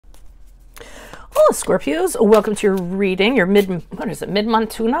Scorpios, welcome to your reading, your mid-month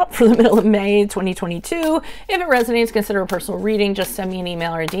tune-up for the middle of May 2022. If it resonates, consider a personal reading. Just send me an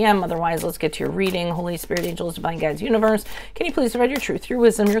email or a DM. Otherwise, let's get to your reading. Holy Spirit, angels, divine guides, universe, can you please provide your truth, your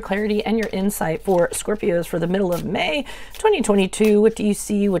wisdom, your clarity, and your insight for Scorpios for the middle of May 2022? What do you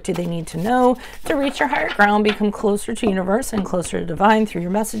see? What do they need to know to reach your higher ground, become closer to universe and closer to divine through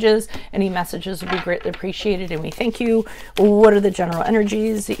your messages? Any messages would be greatly appreciated, and we thank you. What are the general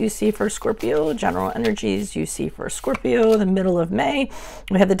energies that you see for Scorpio? General energies you see for Scorpio the middle of May.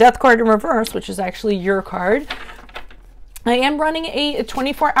 We have the Death card in reverse, which is actually your card. I am running a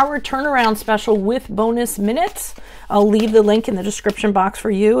 24-hour turnaround special with bonus minutes. I'll leave the link in the description box for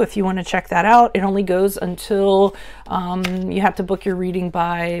you if you want to check that out. It only goes until you have to book your reading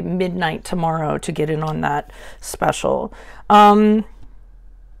by midnight tomorrow to get in on that special.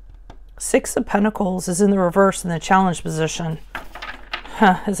 Six of Pentacles is in the reverse in the challenge position.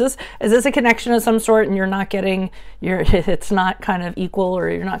 Is this a connection of some sort and you're not getting it's not kind of equal,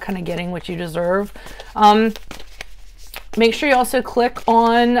 or you're not kind of getting what you deserve? Make sure you also click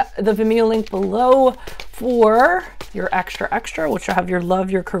on the Vimeo link below for your extra, which will have your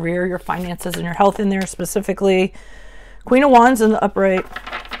love, your career, your finances, and your health in there specifically. Queen of Wands in the upright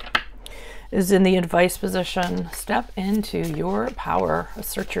is in the advice position. Step into your power.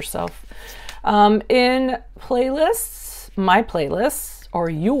 Assert yourself. In playlists, my playlists, or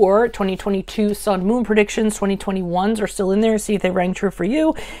your 2022 Sun Moon predictions. 2021s are still in there. See if they rang true for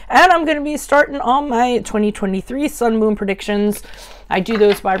you. And I'm going to be starting on my 2023 Sun Moon predictions. I do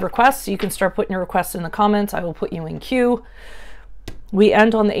those by request, so you can start putting your requests in the comments. I will put you in queue. We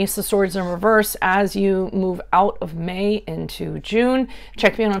end on the Ace of Swords in reverse as you move out of May into June.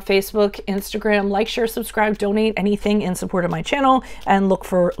 Check me out on Facebook, Instagram, like, share, subscribe, donate, anything in support of my channel, and look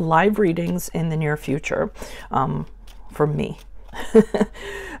for live readings in the near future from me.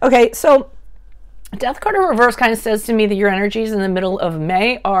 Okay, so Death card in reverse kind of says to me that your energies in the middle of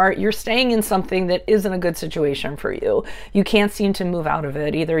May are you're staying in something that isn't a good situation for you. You can't seem to move out of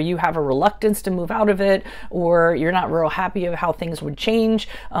it. Either you have a reluctance to move out of it, or you're not real happy of how things would change.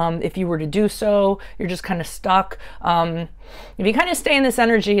 If you were to do so, you're just kind of stuck. If you kind of stay in this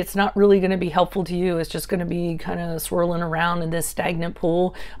energy, it's not really going to be helpful to you. It's just going to be kind of swirling around in this stagnant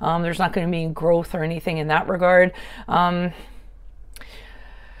pool. There's not going to be growth or anything in that regard.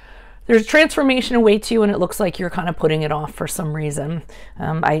 There's transformation awaits you, and it looks like you're kind of putting it off for some reason.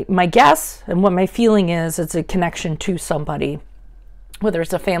 My guess and what my feeling is, it's a connection to somebody, whether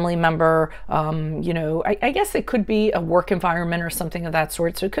it's a family member, you know, I guess it could be a work environment or something of that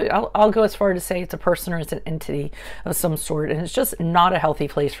sort. So it could, I'll go as far to say it's a person or it's an entity of some sort, and it's just not a healthy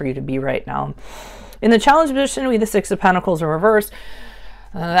place for you to be right now. In the challenge position, we have the Six of Pentacles in reverse.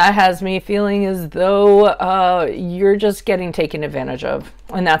 That has me feeling as though you're just getting taken advantage of,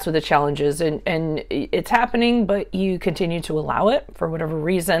 and that's what the challenge is. And it's happening, but you continue to allow it for whatever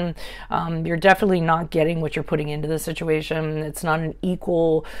reason. You're definitely not getting what you're putting into the situation. It's not an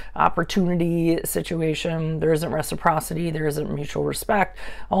equal opportunity situation. There isn't reciprocity. There isn't mutual respect,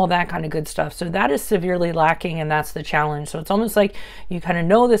 all that kind of good stuff. So that is severely lacking, and that's the challenge. So it's almost like you kind of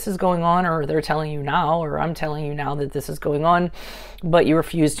know this is going on, or they're telling you now, or I'm telling you now that this is going on, but you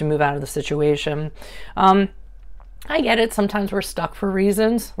refuse to move out of the situation. I get it. Sometimes we're stuck for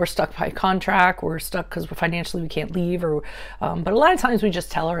reasons. We're stuck by contract. We're stuck because financially we can't leave, or but a lot of times we just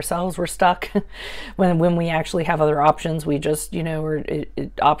tell ourselves we're stuck when we actually have other options. We just, you know, or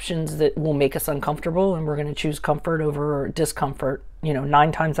options that will make us uncomfortable, and we're going to choose comfort over discomfort, you know,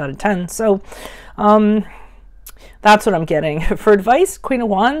 9 times out of 10. So that's what I'm getting. For advice, Queen of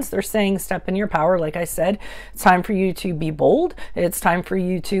Wands, they're saying step in your power. Like I said, it's time for you to be bold. It's time for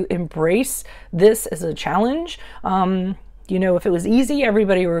you to embrace this as a challenge. You know, if it was easy,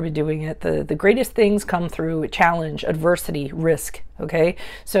 everybody would be doing it. The greatest things come through challenge, adversity, risk. Okay,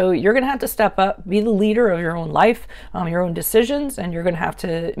 so you're going to have to step up, be the leader of your own life, your own decisions, and you're going to have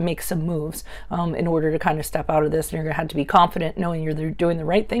to make some moves in order to kind of step out of this. And you're going to have to be confident, knowing you're doing the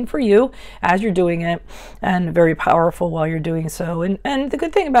right thing for you as you're doing it, and very powerful while you're doing so. And the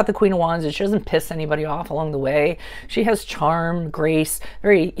good thing about the Queen of Wands is she doesn't piss anybody off along the way. She has charm, grace,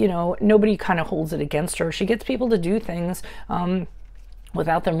 very, you know, nobody kind of holds it against her. She gets people to do things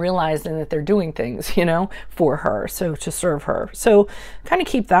without them realizing that they're doing things, you know, for her, so to serve her. So kind of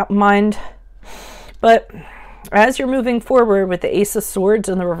keep that in mind. But as you're moving forward with the Ace of Swords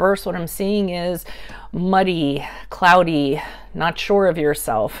in the reverse, what I'm seeing is muddy, cloudy, not sure of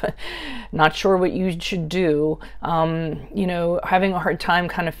yourself, not sure what you should do, you know, having a hard time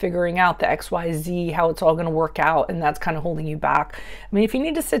kind of figuring out the XYZ, how it's all going to work out, and that's kind of holding you back. I mean, if you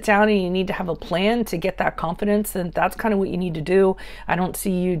need to sit down and you need to have a plan to get that confidence, then that's kind of what you need to do. I don't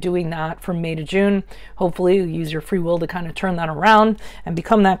see you doing that from May to June. Hopefully you use your free will to kind of turn that around and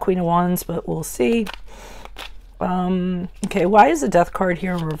become that Queen of Wands, but we'll see. Okay, why is the Death card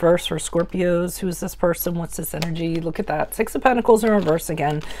here in reverse for Scorpios? Who is this person? What's this energy? Look at that. Six of Pentacles in reverse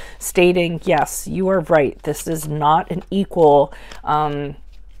again, stating, yes, you are right. This is not an equal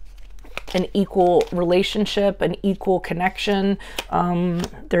relationship, an equal connection.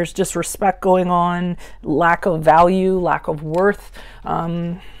 There's disrespect going on, lack of value, lack of worth.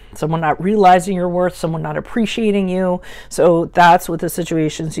 Someone not realizing your worth, someone not appreciating you. So that's what the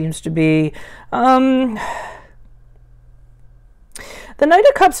situation seems to be. The Knight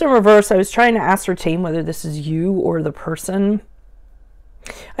of Cups in reverse, I was trying to ascertain whether this is you or the person.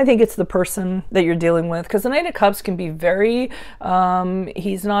 I think it's the person that you're dealing with, because the Knight of Cups can be very,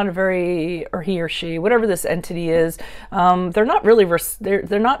 he's not a very, or he or she, whatever this entity is, they're not really,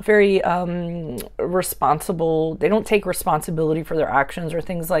 they're not very responsible. They don't take responsibility for their actions or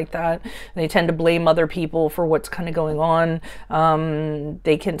things like that. They tend to blame other people for what's kind of going on.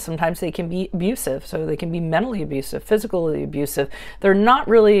 Sometimes they can be abusive, so they can be mentally abusive, physically abusive. They're not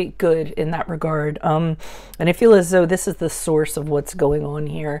really good in that regard. And I feel as though this is the source of what's going on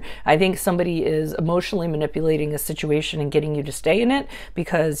here. I think somebody is emotionally manipulating a situation and getting you to stay in it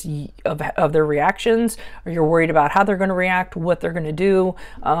because of their reactions, or you're worried about how they're going to react, what they're going to do.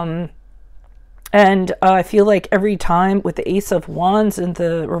 And I feel like every time with the Ace of Wands in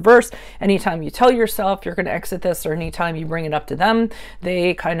the reverse, anytime you tell yourself you're going to exit this, or anytime you bring it up to them,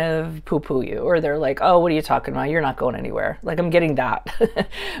 they kind of poo-poo you, or they're like, oh, what are you talking about? You're not going anywhere. Like, I'm getting that.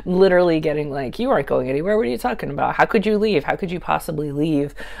 I'm literally getting like, you aren't going anywhere. What are you talking about? How could you leave? How could you possibly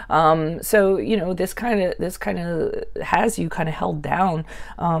leave? So, you know, this kind of has you kind of held down,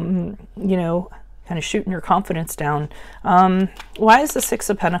 you know, kind of shooting your confidence down. Why is the Six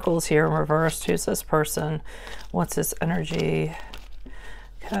of Pentacles here in reverse? Who's this person? What's this energy?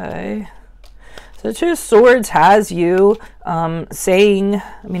 Okay. So the Two of Swords has you saying,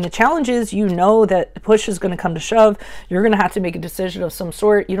 I mean, the challenge is, you know that push is going to come to shove. You're going to have to make a decision of some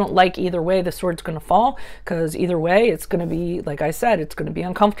sort. You don't like either way the sword's going to fall, because either way it's going to be, like I said, it's going to be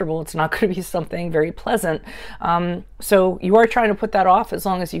uncomfortable. It's not going to be something very pleasant. So you are trying to put that off as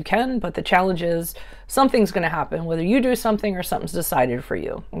long as you can, but the challenge is something's going to happen, whether you do something or something's decided for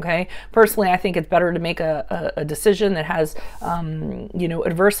you. Okay. Personally, I think it's better to make a decision that has, you know,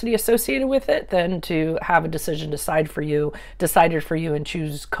 adversity associated with it than to have a decision decided for you and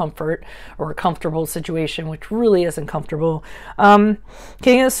choose comfort or a comfortable situation, which really isn't comfortable.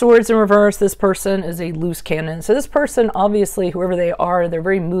 King of Swords in reverse, this person is a loose cannon. So this person, obviously, whoever they are, they're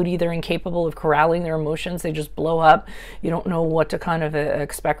very moody. They're incapable of corralling their emotions. They just blow up. You don't know what to kind of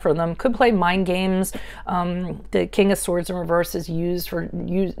expect from them. Could play mind games. The King of Swords in reverse is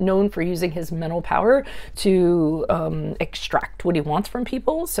known for using his mental power to extract what he wants from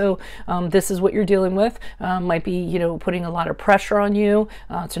people. So this is what you're dealing with. Might be, you know, putting a lot of pressure on you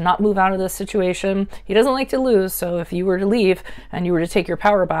to not move out of this situation. He doesn't like to lose, so if you were to leave and you were to take your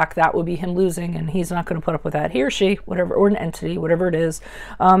power back, that would be him losing, and he's not going to put up with that. He or she, whatever, or an entity, whatever it is.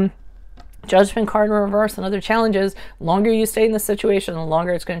 Judgment card in reverse and other challenges. The longer you stay in this situation, the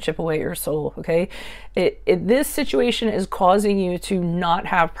longer it's going to chip away at your soul. Okay, this situation is causing you to not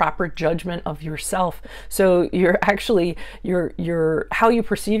have proper judgment of yourself. So you're actually your how you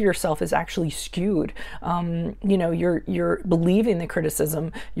perceive yourself is actually skewed. You know, you're believing the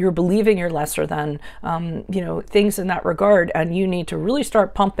criticism. You're believing you're lesser than. You know, things in that regard, and you need to really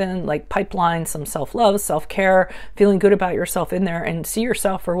start pumping, like, pipeline some self-love, self-care, feeling good about yourself in there, and see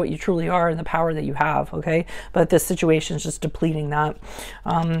yourself for what you truly are and the power that you have. Okay, but this situation is just depleting that.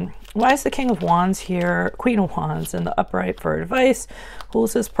 Why is the King of Wands here, Queen of Wands in the upright for advice?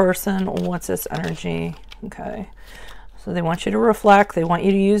 Who's this person? What's this energy? Okay, so they want you to reflect. They want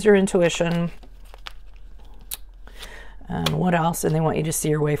you to use your intuition. And what else? And they want you to see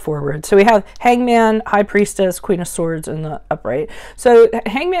your way forward. So we have Hangman, High Priestess, Queen of Swords in the upright. So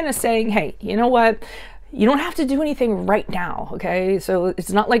Hangman is saying, hey, you know what? you don't have to do anything right now, okay? So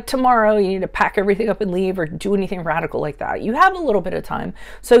it's not like tomorrow you need to pack everything up and leave or do anything radical like that. You have a little bit of time,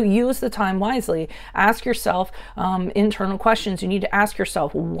 so use the time wisely. Ask yourself internal questions. You need to ask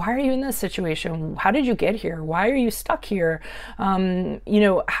yourself, why are you in this situation? How did you get here? Why are you stuck here? You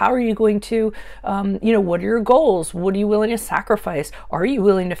know, how are you going to, you know, what are your goals? What are you willing to sacrifice? Are you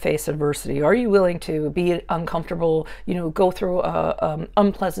willing to face adversity? Are you willing to be uncomfortable, you know, go through a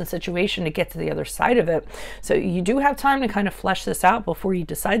unpleasant situation to get to the other side of it? So you do have time to kind of flesh this out before you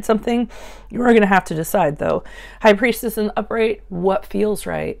decide something. You are going to have to decide, though. High Priestess in the upright, what feels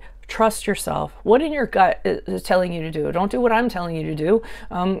right? Trust yourself. What in your gut is telling you to do? Don't do what I'm telling you to do.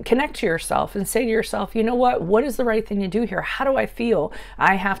 Connect to yourself and say to yourself, you know what is the right thing to do here? How do I feel?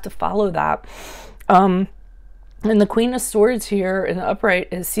 I have to follow that. And the Queen of Swords here in the upright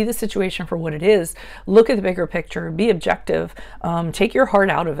is see the situation for what it is. Look at the bigger picture. Be objective. Take your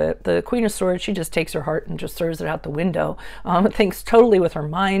heart out of it. The Queen of Swords, she just takes her heart and just throws it out the window. Thinks totally with her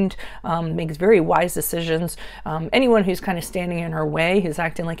mind. Makes very wise decisions. Anyone who's kind of standing in her way, who's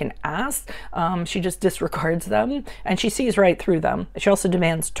acting like an ass, she just disregards them and she sees right through them. She also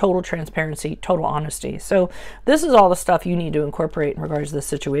demands total transparency, total honesty. So this is all the stuff you need to incorporate in regards to this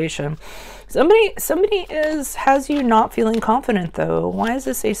situation. Somebody has you not feeling confident, though. Why is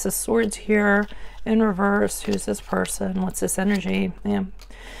this Ace of Swords here in reverse? Who's this person? What's this energy? Yeah.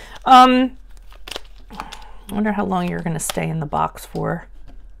 I wonder how long you're going to stay in the box for.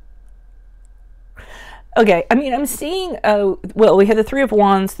 Okay, I mean, I'm seeing, well, we had the Three of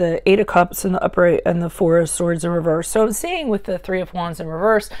Wands, the Eight of Cups in the upright, and the Four of Swords in reverse. So I'm seeing with the Three of Wands in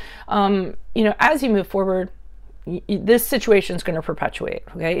reverse, you know, as you move forward, this situation is going to perpetuate.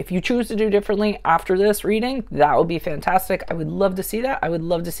 Okay, if you choose to do differently after this reading, that would be fantastic. I would love to see that. I would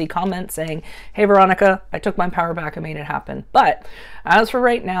love to see comments saying, hey Veronica, I took my power back, I made it happen. But as for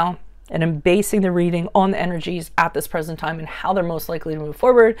right now, and I'm basing the reading on the energies at this present time and how they're most likely to move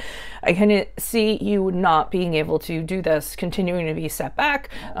forward, I can see you not being able to do this, continuing to be set back,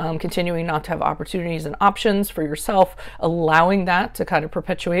 continuing not to have opportunities and options for yourself, allowing that to kind of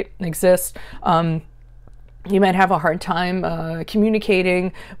perpetuate and exist. You might have a hard time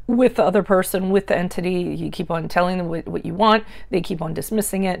communicating with the other person, with the entity. You keep on telling them what you want. They keep on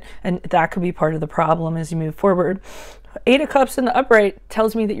dismissing it. And that could be part of the problem as you move forward. Eight of Cups in the upright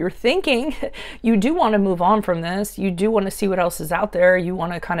tells me that you're thinking you do want to move on from this. You do want to see what else is out there. You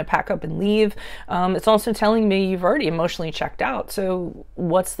want to kind of pack up and leave. It's also telling me you've already emotionally checked out. So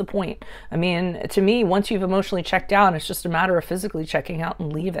what's the point? I mean, to me, once you've emotionally checked out, it's just a matter of physically checking out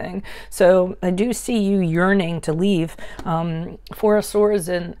and leaving. So I do see you yearning to leave. Four of Swords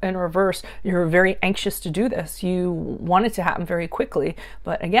in reverse, you're very anxious to do this. You want it to happen very quickly.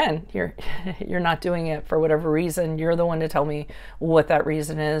 But again, you're not doing it for whatever reason. You're the one to tell me what that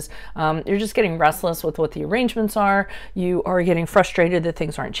reason is. You're just getting restless with what the arrangements are. You are getting frustrated that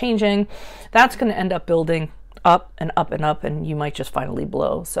things aren't changing. That's going to end up building up and up and up, and you might just finally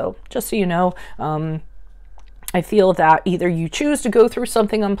blow. So just so you know, I feel that either you choose to go through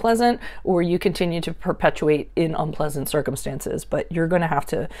something unpleasant or you continue to perpetuate in unpleasant circumstances, but you're going to have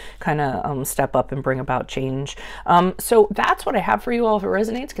to kind of step up and bring about change. So that's what I have for you all. If it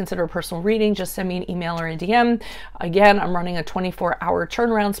resonates, consider a personal reading. Just send me an email or a DM. Again, I'm running a 24-hour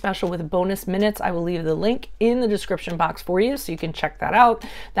turnaround special with bonus minutes. I will leave the link in the description box for you so you can check that out.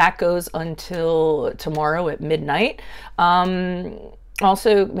 That goes until tomorrow at midnight.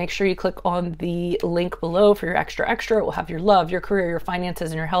 Also, make sure you click on the link below for your extra. It will have your love, your career, your finances,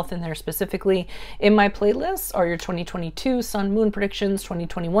 and your health in there specifically. In my playlists are your 2022 Sun Moon predictions.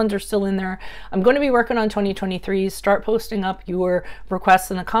 2021s are still in there. I'm going to be working on 2023s. Start posting up your requests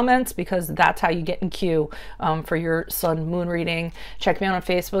in the comments because that's how you get in queue for your Sun Moon reading. Check me out on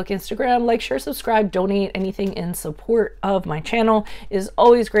Facebook, Instagram. Like, share, subscribe, donate. Anything in support of my channel is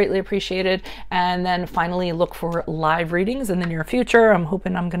always greatly appreciated. And then finally, look for live readings in the near future. I'm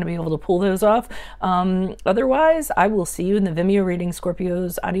hoping I'm going to be able to pull those off. Otherwise, I will see you in the Vimeo reading,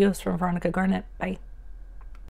 Scorpios. Adios from Veronica Garnett. Bye.